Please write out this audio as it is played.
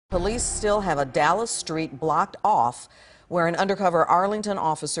Police still have a Dallas street blocked off where an undercover Arlington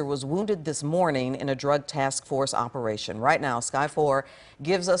officer was wounded this morning in a drug task force operation. Right now, Sky 4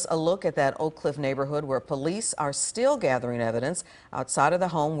 gives us a look at that Oak Cliff neighborhood where police are still gathering evidence outside of the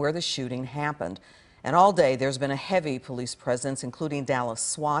home where the shooting happened. And all day, there's been a heavy police presence, including Dallas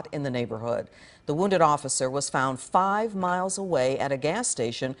SWAT in the neighborhood. The wounded officer was found 5 miles away at a gas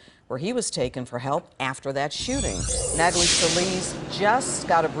station where he was taken for help after that shooting. Natalie Solis just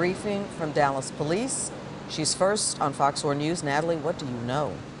got a briefing from Dallas police. She's first on Fox 4 News. Natalie, what do you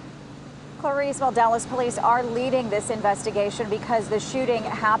know? Clarice, well, Dallas police are leading this investigation because the shooting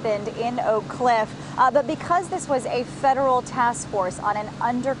happened in Oak Cliff. But because this was a federal task force on an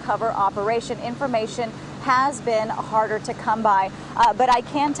undercover operation, information has been harder to come by. But I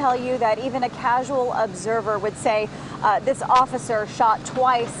can tell you that even a casual observer would say this officer shot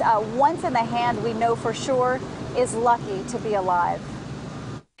twice. Once in the hand, we know for sure is lucky to be alive.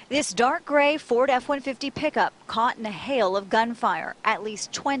 This dark gray Ford F-150 pickup caught in a hail of gunfire, at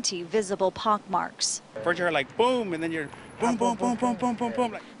least 20 visible pockmarks. First you heard like boom, and then you're boom, boom, boom, boom, boom, boom,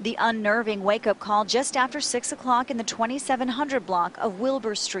 boom. The unnerving wake-up call just after 6 o'clock in the 2700 block of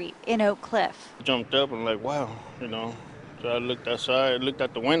Wilbur Street in Oak Cliff. I jumped up and like, wow, So I looked outside, looked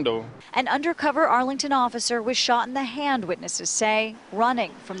out the window. An undercover Arlington officer was shot in the hand, witnesses say,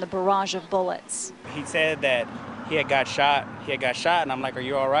 running from the barrage of bullets. He said that he had got shot, and I'm like, are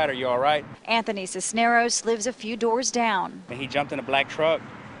you all right, are you all right? Anthony Cisneros lives a few doors down. And he jumped in a black truck,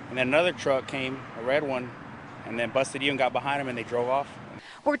 and then another truck came, a red one, and then busted you and got behind him, and they drove off.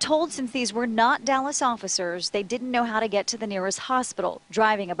 We're told since these were not Dallas officers, they didn't know how to get to the nearest hospital,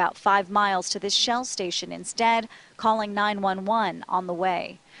 driving about 5 miles to this Shell station instead, calling 911 on the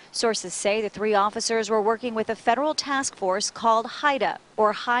way. Sources say the 3 officers were working with a federal task force called HIDA,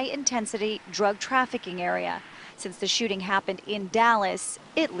 or High Intensity Drug Trafficking Area. Since the shooting happened in Dallas,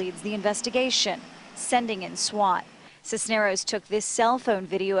 it leads the investigation, sending in SWAT. Cisneros took this cell phone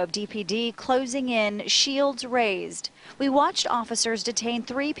video of DPD closing in, shields raised. We watched officers detain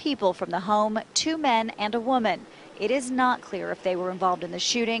 3 people from the home, 2 men and a woman. It is not clear if they were involved in the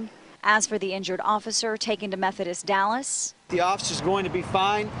shooting. As for the injured officer taken to Methodist Dallas, the officer's going to be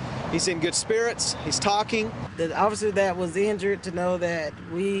fine. He's in good spirits. He's talking. The officer that was injured, to know that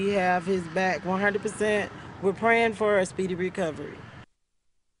we have his back 100%. We're praying for a speedy recovery.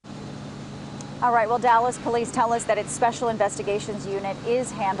 All right, well, Dallas police tell us that its Special Investigations Unit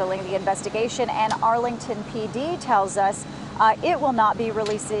is handling the investigation, and Arlington PD tells us it will not be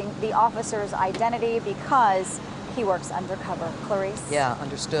releasing the officer's identity because he works undercover. Clarice? Yeah,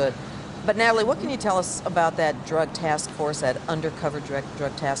 understood. But Natalie, what can you tell us about that drug task force, that undercover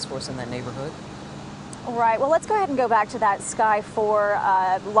drug task force in that neighborhood? Right. Well, let's go ahead and go back to that Sky 4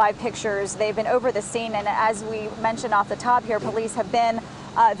 live pictures. They've been over the scene, and as we mentioned off the top here, police have been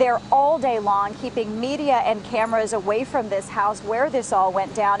there all day long, keeping media and cameras away from this house where this all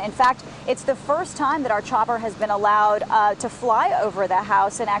went down. In fact, it's the first time that our chopper has been allowed to fly over the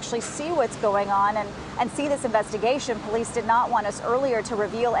house and actually see what's going on and see this investigation. Police did not want us earlier to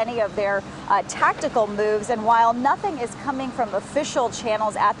reveal any of their tactical moves, and while nothing is coming from official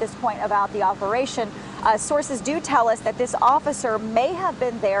channels at this point about the operation, sources do tell us that this officer may have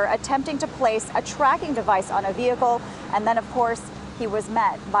been there attempting to place a tracking device on a vehicle, and then, of course, he was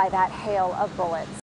met by that hail of bullets.